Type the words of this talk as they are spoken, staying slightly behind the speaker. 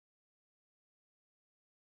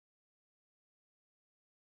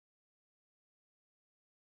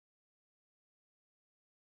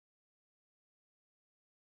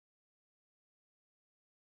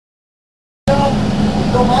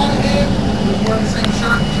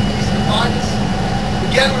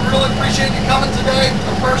appreciate you coming today to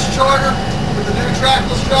the first charter with the new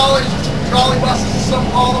trackless trolleys, trolley buses as some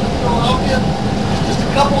call them in Philadelphia. Just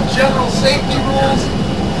a couple general safety rules.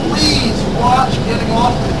 Please watch getting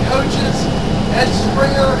off the coaches. Ed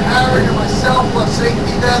Springer, Harry, or myself will have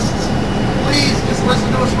safety vests. Please just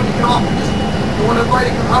listen to us when you get off. You want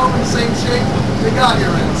everybody to come home in the same shape they got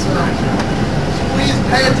here in. So please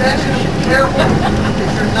pay attention and be careful.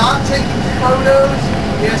 If you're not taking photos,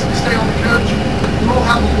 we ask you to stay on the coach. We will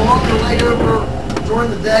have a longer layover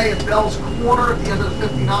during the day at Bell's Corner at the end of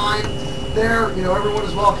the 59. There, you know, everyone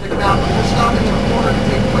is welcome to come out. But we're stopping in the corner to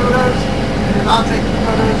take photos. If you're not taking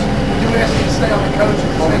photos, we do ask you to stay on the coach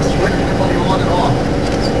because it makes sure everybody on and off.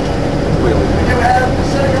 We do have the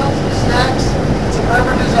setting up some snacks, some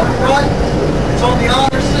beverages up front. It's on the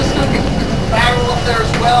honor system. Barrel up there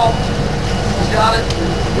as well. We got it.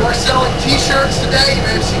 We are selling t-shirts today. You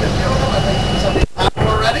may have seen a few of them. I think some of them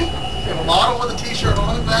already. We have a model with a t-shirt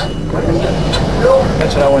on it back.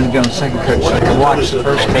 That's what I wanted to go on the second coach so I could watch the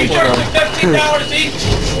first coach. $15 each.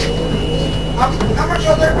 How much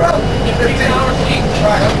are they, bro? $15 each.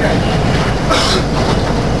 Right, okay.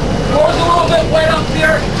 Doors a little bit wet up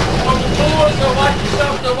there on the floors, so watch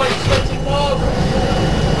yourself, nobody slips and falls. All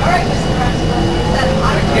right, Mr. President.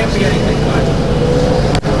 There can't be anything good.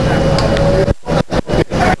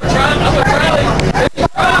 I'm a trolley. It's a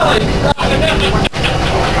trolley.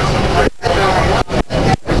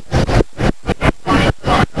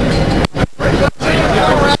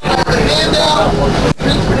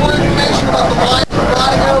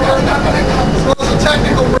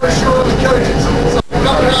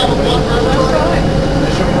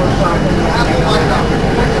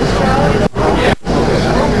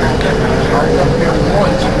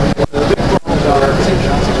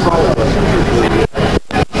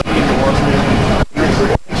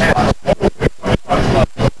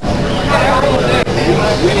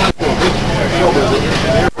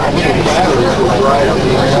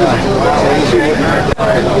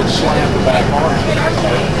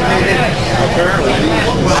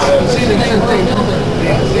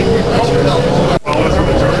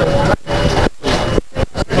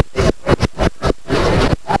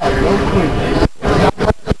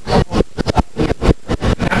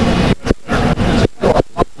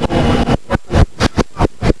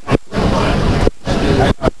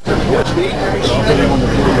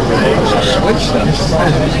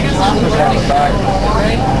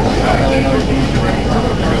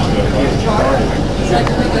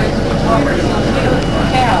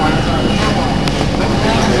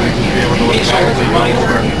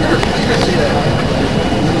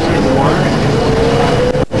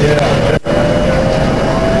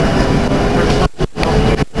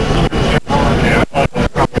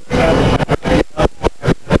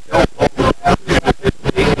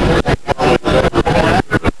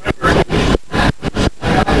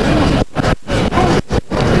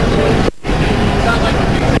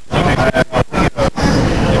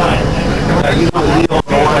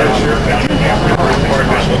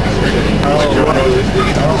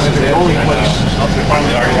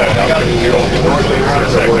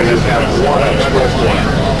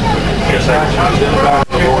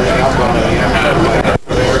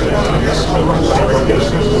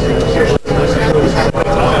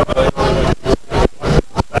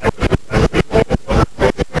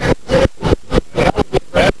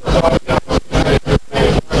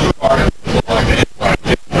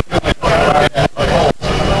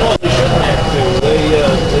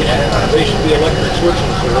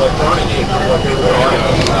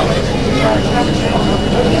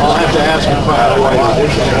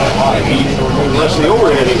 Unless the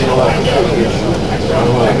overhead is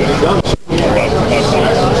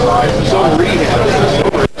some rehab.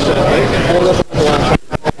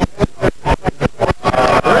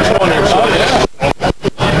 There's one inside.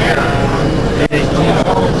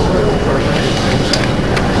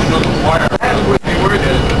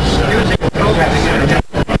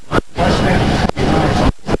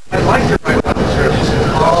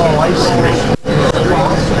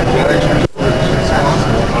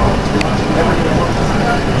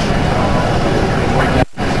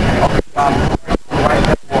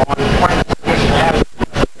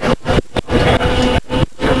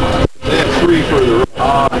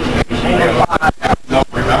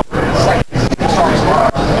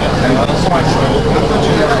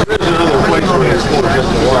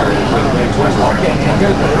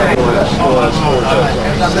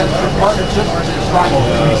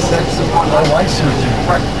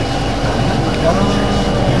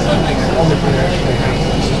 Only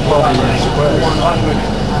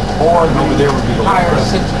Or over there would be the hire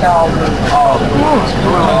 6,000.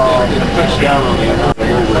 Touch down on the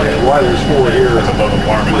overhead. Why there's 4 here, 3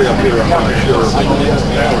 up here, I'm not sure.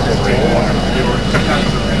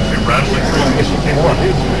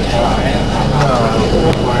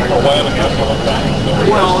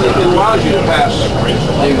 Well, it allows you to pass.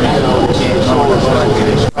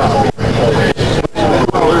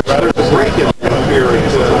 There's a break in here.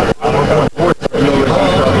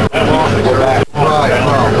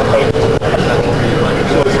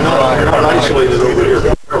 So you're not isolated over here.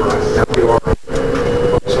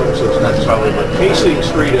 Hastings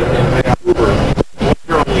Street in Vancouver,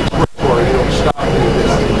 you're on the expressway, you don't stop.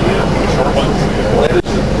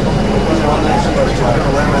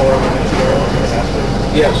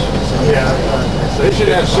 Yes. Yeah. So they should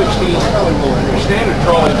have 16 standard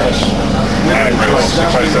trolley bus.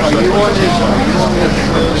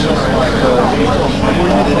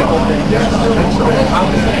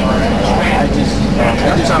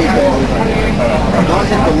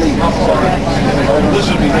 This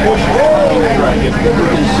would be pushed.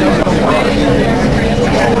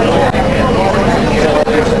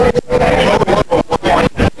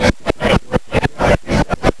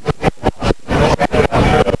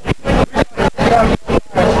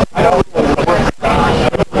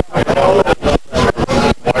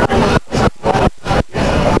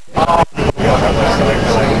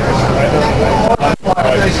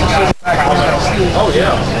 Oh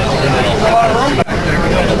yeah.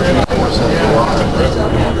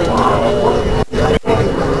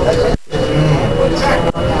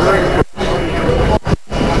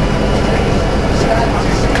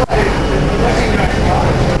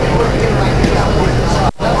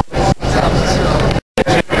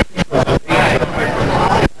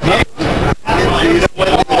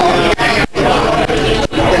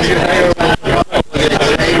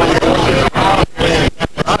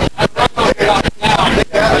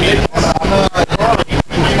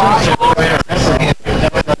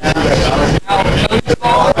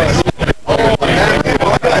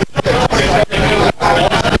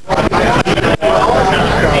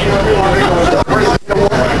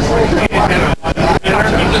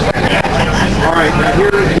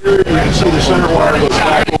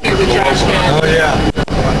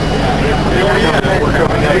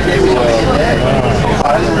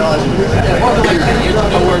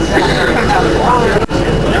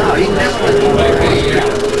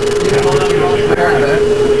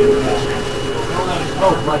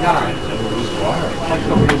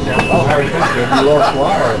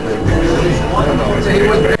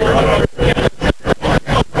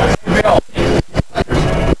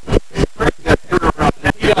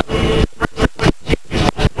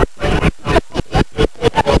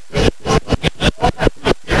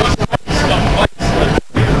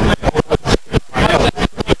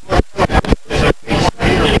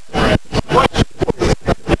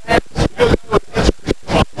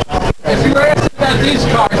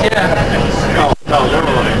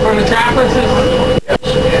 For the Trackless,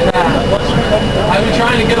 I've been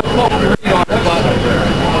trying to get a full read on it, but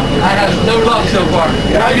I have no luck so far.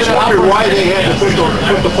 Yeah, I just wonder why they had to put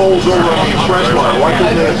the poles over on the express line. Why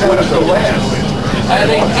couldn't they switch the last?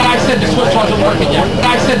 I said the switch wasn't working yet.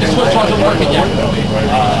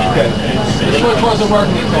 Okay. The switch wasn't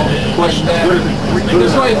working. Question.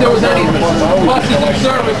 This way, if there was any buses in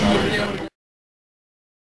service,